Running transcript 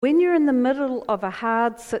When you're in the middle of a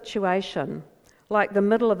hard situation, like the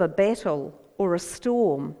middle of a battle or a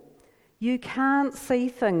storm, you can't see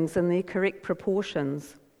things in their correct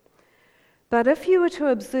proportions. But if you were to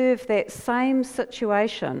observe that same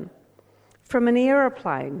situation from an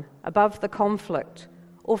aeroplane above the conflict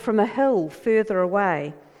or from a hill further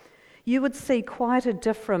away, you would see quite a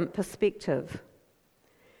different perspective.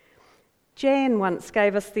 Jan once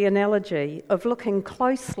gave us the analogy of looking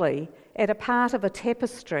closely at a part of a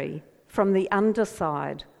tapestry from the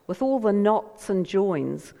underside with all the knots and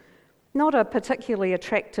joins. Not a particularly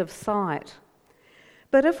attractive sight.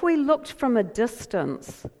 But if we looked from a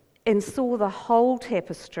distance and saw the whole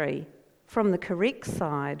tapestry from the correct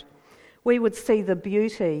side, we would see the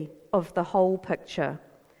beauty of the whole picture.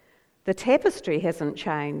 The tapestry hasn't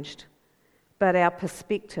changed, but our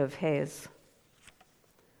perspective has.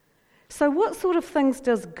 So what sort of things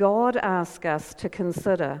does God ask us to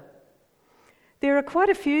consider? There are quite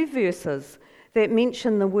a few verses that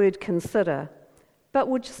mention the word consider, but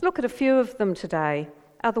we'll just look at a few of them today,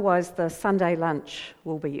 otherwise the Sunday lunch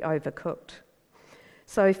will be overcooked.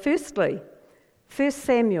 So firstly, 1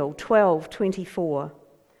 Samuel 12:24.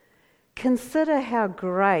 Consider how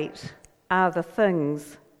great are the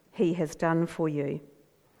things he has done for you.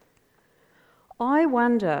 I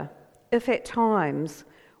wonder if at times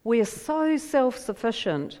we are so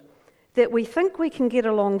self-sufficient that we think we can get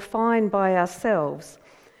along fine by ourselves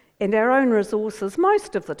and our own resources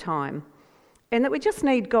most of the time, and that we just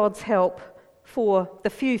need God's help for the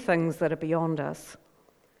few things that are beyond us.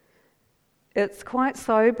 It's quite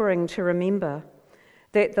sobering to remember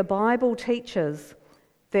that the Bible teaches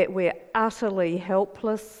that we're utterly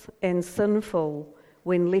helpless and sinful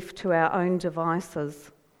when left to our own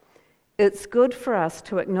devices. It's good for us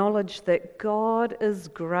to acknowledge that God is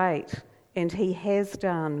great and he has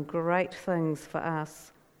done great things for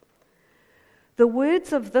us. The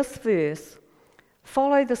words of this verse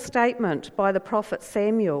follow the statement by the prophet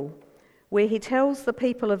Samuel, where he tells the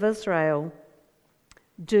people of Israel,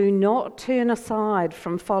 "Do not turn aside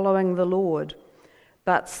from following the Lord,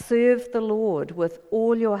 but serve the Lord with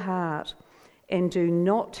all your heart, and do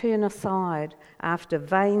not turn aside after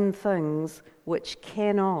vain things which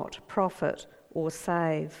cannot profit or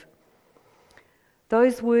save."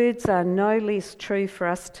 Those words are no less true for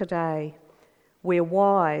us today. We're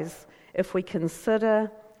wise if we consider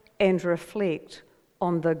and reflect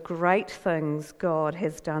on the great things God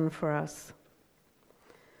has done for us.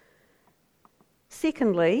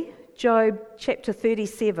 Secondly, Job chapter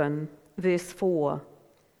 37, verse 4.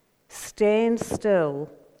 Stand still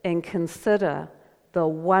and consider the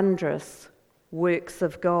wondrous works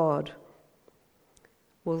of God.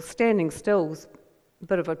 Well, standing still's a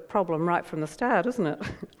bit of a problem right from the start, isn't it?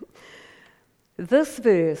 This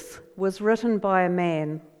verse was written by a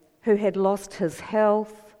man who had lost his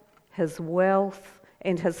health, his wealth,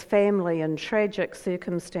 and his family in tragic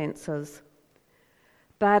circumstances.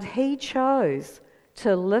 But he chose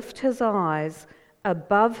to lift his eyes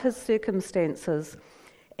above his circumstances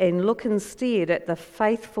and look instead at the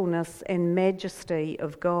faithfulness and majesty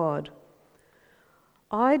of God.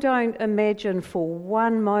 I don't imagine for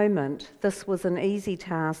one moment this was an easy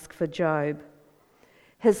task for Job.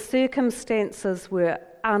 His circumstances were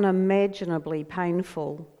unimaginably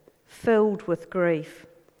painful, filled with grief.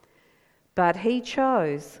 But he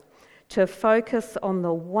chose to focus on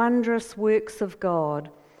the wondrous works of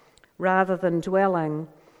God rather than dwelling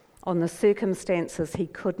on the circumstances he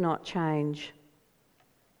could not change.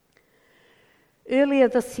 Earlier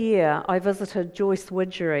this year, I visited Joyce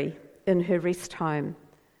Widgery in her rest home.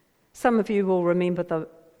 Some of you will remember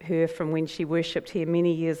her from when she worshipped here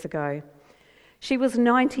many years ago. She was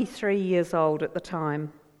 93 years old at the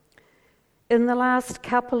time. In the last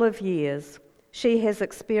couple of years, she has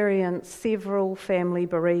experienced several family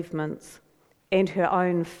bereavements and her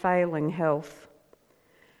own failing health.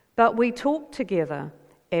 But we talked together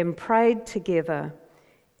and prayed together,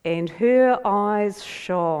 and her eyes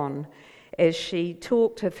shone as she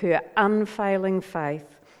talked of her unfailing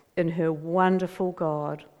faith in her wonderful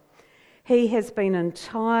God. He has been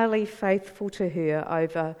entirely faithful to her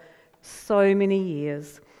over so many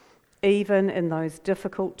years, even in those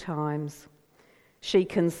difficult times. She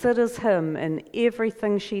considers him in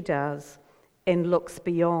everything she does and looks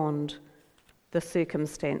beyond the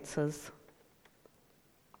circumstances.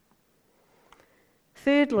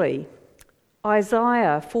 Thirdly,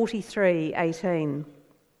 Isaiah 43:18.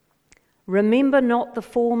 Remember not the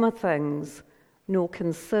former things, nor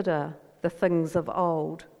consider the things of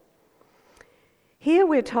old. Here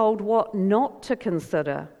we're told what not to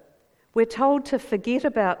consider. We're told to forget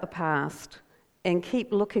about the past and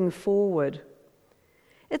keep looking forward.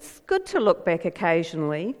 It's good to look back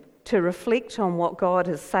occasionally, to reflect on what God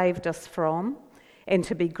has saved us from, and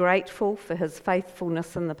to be grateful for his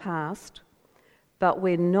faithfulness in the past. But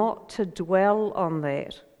we're not to dwell on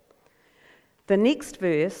that. The next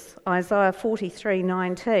verse, Isaiah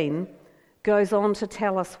 43:19, goes on to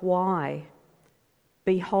tell us why.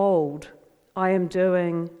 Behold, I am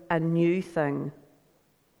doing a new thing.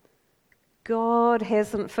 God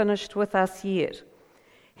hasn't finished with us yet.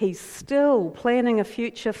 He's still planning a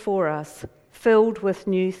future for us, filled with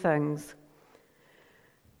new things.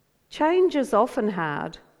 Change is often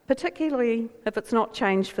hard, particularly if it's not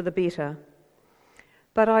change for the better.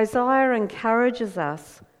 But Isaiah encourages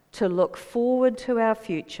us to look forward to our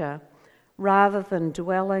future rather than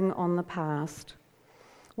dwelling on the past.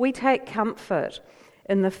 We take comfort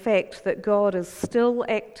in the fact that God is still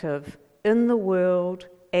active in the world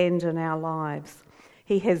and in our lives.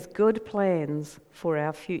 He has good plans for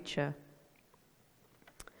our future.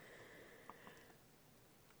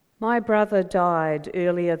 My brother died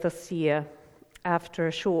earlier this year after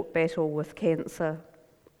a short battle with cancer.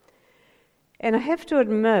 And I have to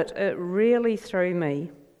admit, it really threw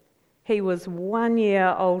me. He was 1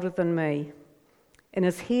 year older than me, and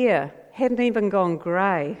his hair hadn't even gone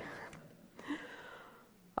grey.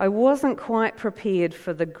 I wasn't quite prepared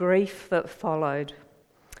for the grief that followed.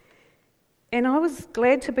 And I was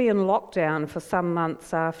glad to be in lockdown for some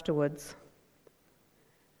months afterwards.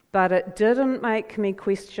 But it didn't make me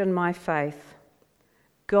question my faith.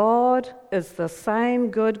 God is the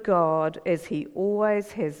same good God as he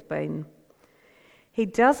always has been. He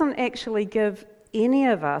doesn't actually give any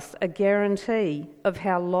of us a guarantee of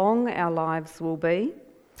how long our lives will be,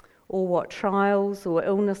 or what trials or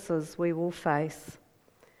illnesses we will face.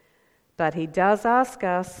 But he does ask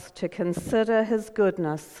us to consider his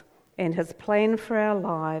goodness and his plan for our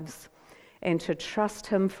lives, and to trust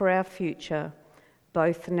him for our future,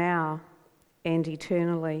 both now and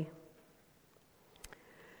eternally.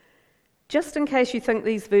 Just in case you think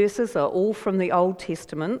these verses are all from the Old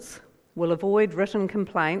Testaments, we'll avoid written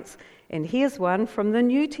complaints, and here's one from the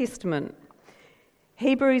New Testament.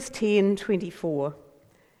 Hebrews 10:24.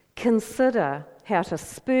 Consider how to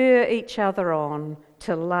spur each other on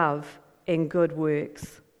to love and good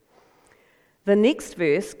works. The next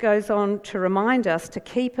verse goes on to remind us to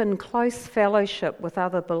keep in close fellowship with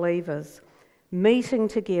other believers, meeting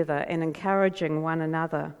together and encouraging one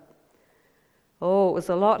another. Oh, it was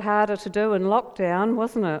a lot harder to do in lockdown,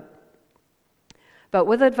 wasn't it? But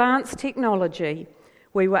with advanced technology,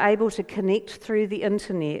 we were able to connect through the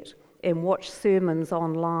internet and watch sermons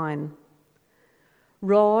online.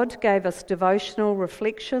 Rod gave us devotional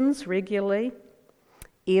reflections regularly.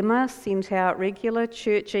 Emma sent out regular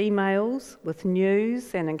church emails with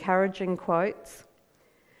news and encouraging quotes.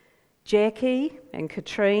 Jackie and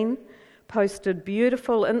Katrine posted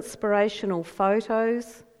beautiful inspirational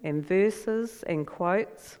photos and verses and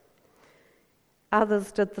quotes.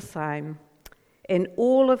 Others did the same. And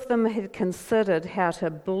all of them had considered how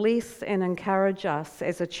to bless and encourage us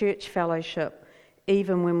as a church fellowship,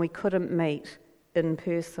 even when we couldn't meet in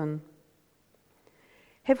person.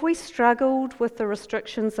 Have we struggled with the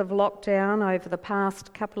restrictions of lockdown over the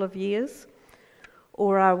past couple of years?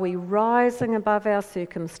 Or are we rising above our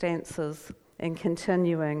circumstances and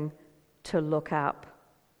continuing to look up?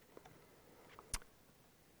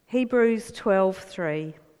 Hebrews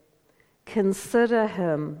 12:3. Consider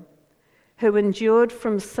him who endured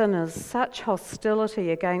from sinners such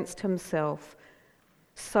hostility against himself,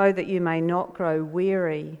 so that you may not grow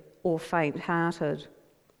weary or faint-hearted.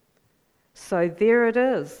 So there it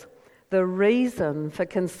is, the reason for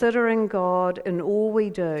considering God in all we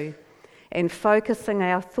do and focusing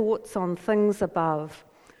our thoughts on things above,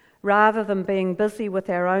 rather than being busy with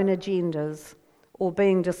our own agendas or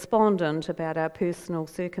being despondent about our personal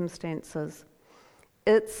circumstances.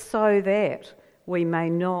 It's so that we may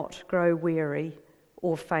not grow weary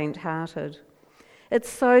or faint-hearted. It's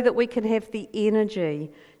so that we can have the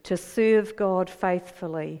energy to serve God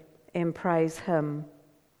faithfully and praise him.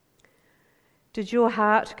 Did your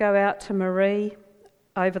heart go out to Marie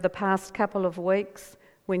over the past couple of weeks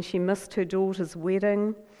when she missed her daughter's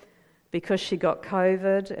wedding because she got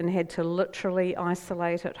COVID and had to literally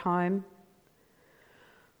isolate at home?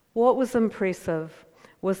 What was impressive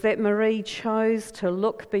was that Marie chose to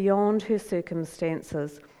look beyond her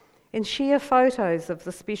circumstances and share photos of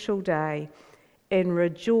the special day and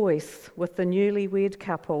rejoice with the newlywed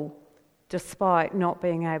couple despite not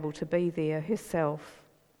being able to be there herself.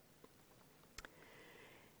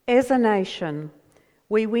 As a nation,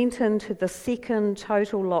 we went into the second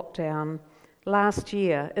total lockdown last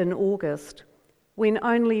year in August, when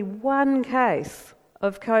only one case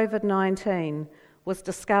of COVID-19 was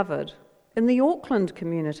discovered in the Auckland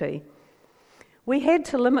community. We had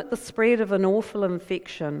to limit the spread of an awful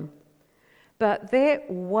infection, but that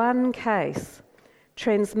one case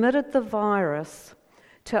transmitted the virus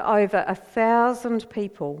to over 1,000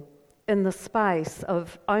 people in the space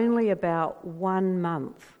of only about 1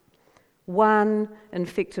 month. One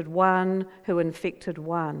infected one who infected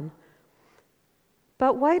one.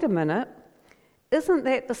 But wait a minute, isn't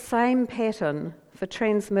that the same pattern for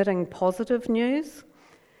transmitting positive news?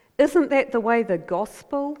 Isn't that the way the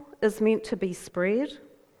gospel is meant to be spread?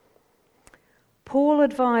 Paul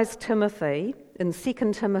advised Timothy in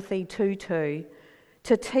 2 Timothy 2:2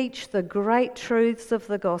 to teach the great truths of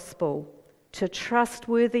the gospel to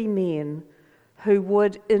trustworthy men who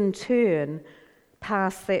would in turn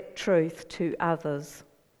pass that truth to others.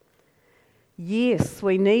 Yes,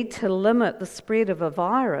 we need to limit the spread of a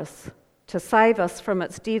virus to save us from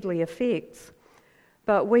its deadly effects,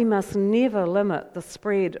 but we must never limit the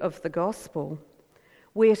spread of the gospel.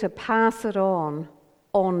 We're to pass it on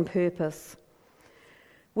purpose.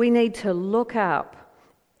 We need to look up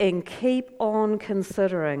and keep on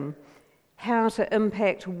considering how to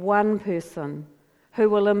impact one person who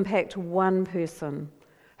will impact one person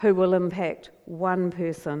who will impact one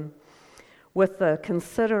person, with the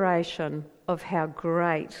consideration of how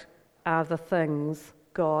great are the things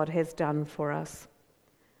God has done for us.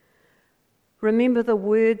 Remember the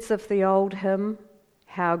words of the old hymn,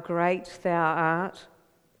 "How great thou art."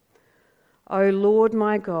 O Lord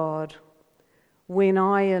my God, when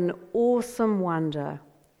I in awesome wonder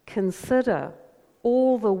consider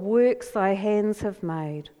all the works thy hands have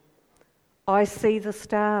made, I see the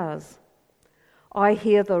stars, I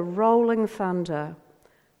hear the rolling thunder,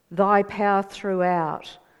 thy power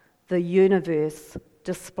throughout the universe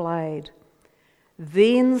displayed.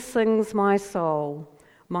 Then sings my soul,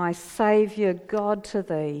 my Saviour God, to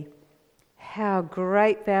thee, how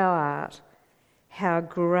great thou art, how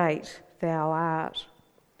great thou art.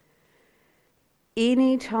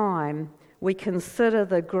 Any time we consider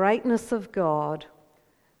the greatness of God,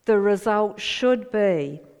 the result should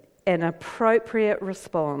be an appropriate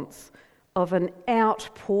response of an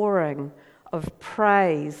outpouring of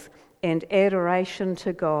praise and adoration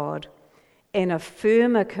to God, and a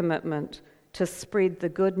firmer commitment to spread the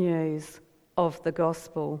good news of the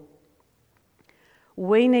gospel.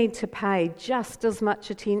 We need to pay just as much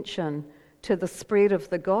attention to the spread of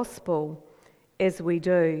the gospel as we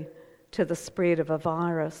do to the spread of a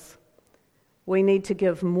virus. We need to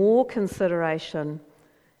give more consideration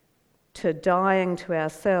to dying to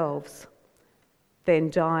ourselves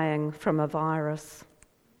than dying from a virus.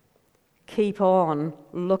 Keep on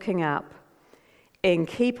looking up and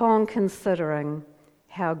keep on considering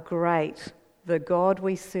how great the God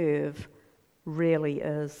we serve really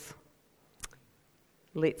is.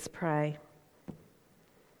 Let's pray.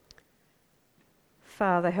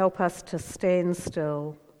 Father, help us to stand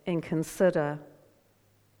still and consider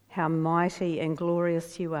how mighty and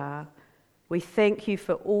glorious you are. We thank you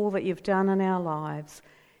for all that you've done in our lives,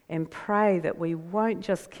 and pray that we won't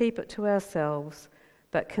just keep it to ourselves,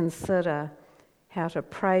 but consider how to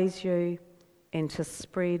praise you and to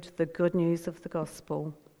spread the good news of the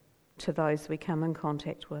gospel to those we come in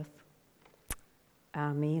contact with.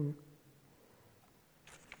 Amen.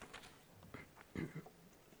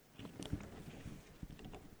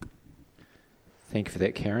 Thank you for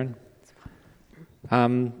that, Karen.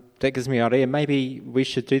 That gives me an idea. Maybe we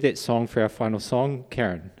should do that song for our final song,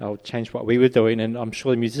 Karen. I'll change what we were doing, and I'm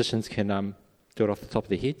sure the musicians can do it off the top of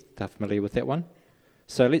their head. They're familiar with that one.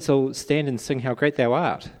 So let's all stand and sing How Great Thou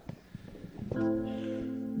Art.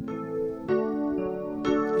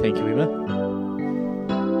 Thank you, Emma.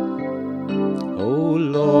 Oh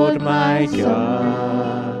Lord my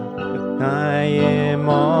God, I am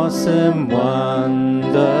awesome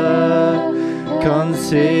wonder.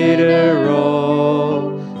 Consider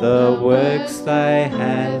all the works thy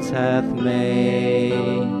hands hath made.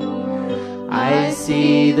 I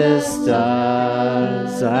see the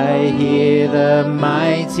stars, I hear the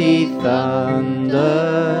mighty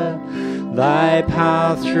thunder, thy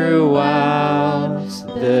power throughout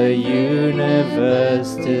the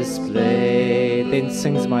universe displayed. Then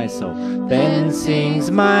sings my soul, then sings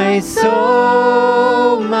my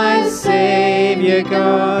soul, my Saviour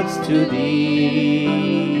God, to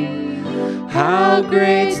thee. How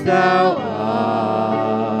great thou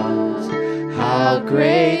art, how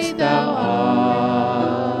great thou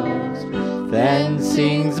art. Then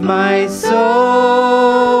sings my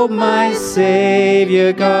soul, my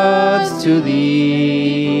Saviour God, to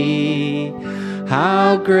thee.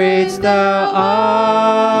 How great thou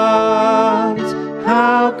art,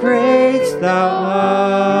 how great thou art.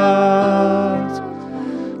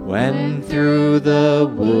 the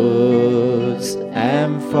woods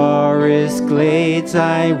and forest glades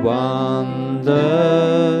I wander,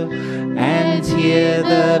 and hear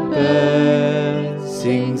the birds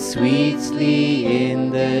sing sweetly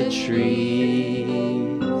in the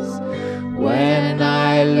trees. When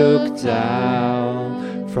I look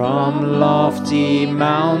down from lofty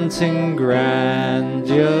mountain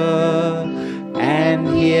grandeur, and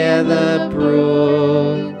hear the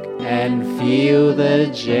brook and feel the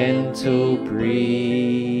gentle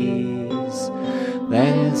breeze,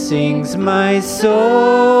 then sings my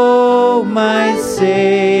soul, my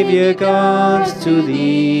Saviour God, to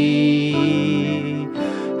thee.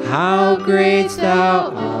 How great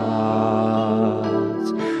thou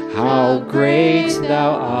art, how great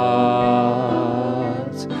thou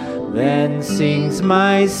art. Then sings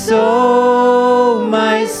my soul,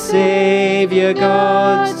 my Saviour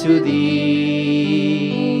God, to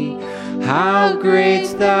thee. How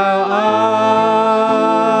great thou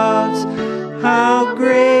art, how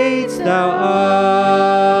great thou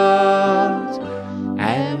art.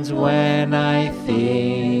 And when I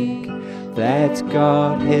think that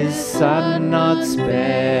God his Son not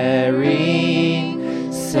sparing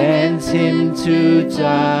sent him to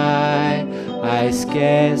die, I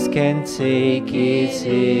scarce can take it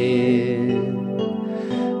in,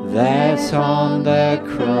 that on the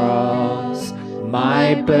cross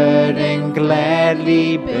my burden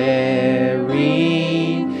gladly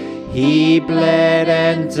bearing, he bled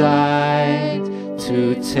and died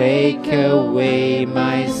to take away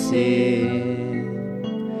my sin.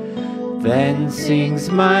 Then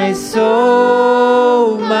sings my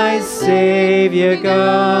soul, my Saviour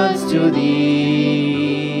God, to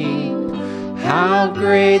thee. How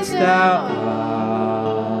great thou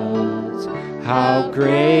art, how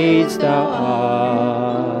great thou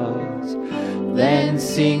art. Then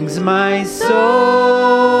sings my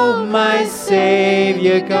soul, my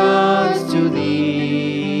Saviour God, to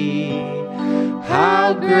thee.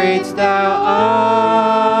 How great thou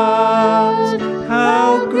art,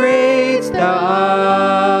 how great thou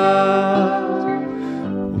art.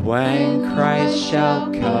 When Christ shall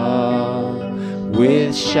come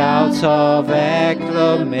with shout of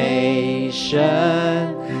acclamation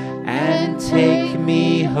and take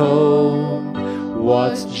me home,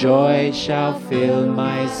 what joy shall fill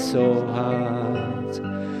my soul heart?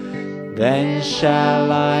 Then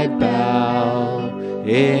shall I bow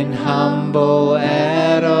in humble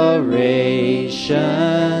adoration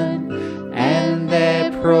and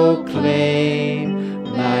there proclaim,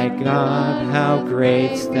 my God, how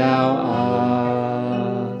great thou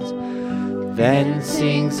art. Then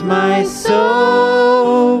sings my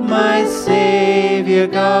soul, my Saviour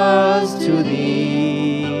God, to thee.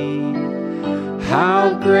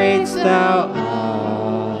 How great thou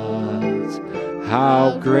art,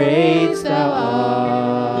 how great thou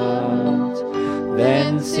art.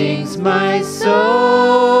 Then sings my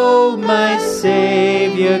soul, my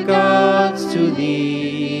Saviour God, to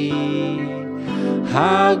thee.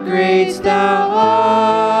 How great thou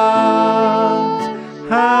art,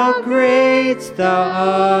 how great thou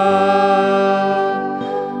art.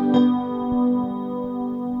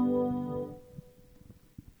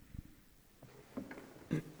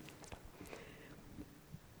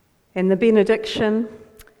 And the benediction: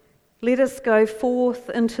 let us go forth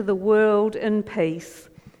into the world in peace,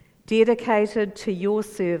 dedicated to your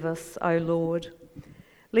service, O Lord.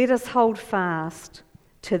 Let us hold fast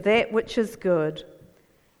to that which is good,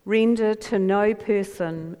 render to no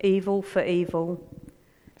person evil for evil,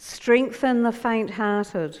 strengthen the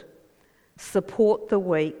faint-hearted, support the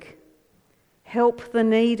weak, help the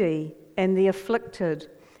needy and the afflicted,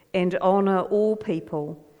 and honour all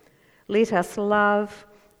people. Let us love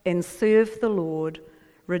and serve the Lord,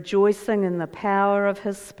 rejoicing in the power of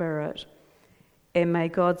his Spirit. And may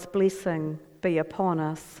God's blessing be upon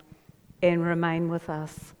us and remain with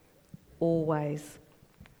us always.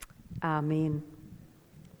 Amen.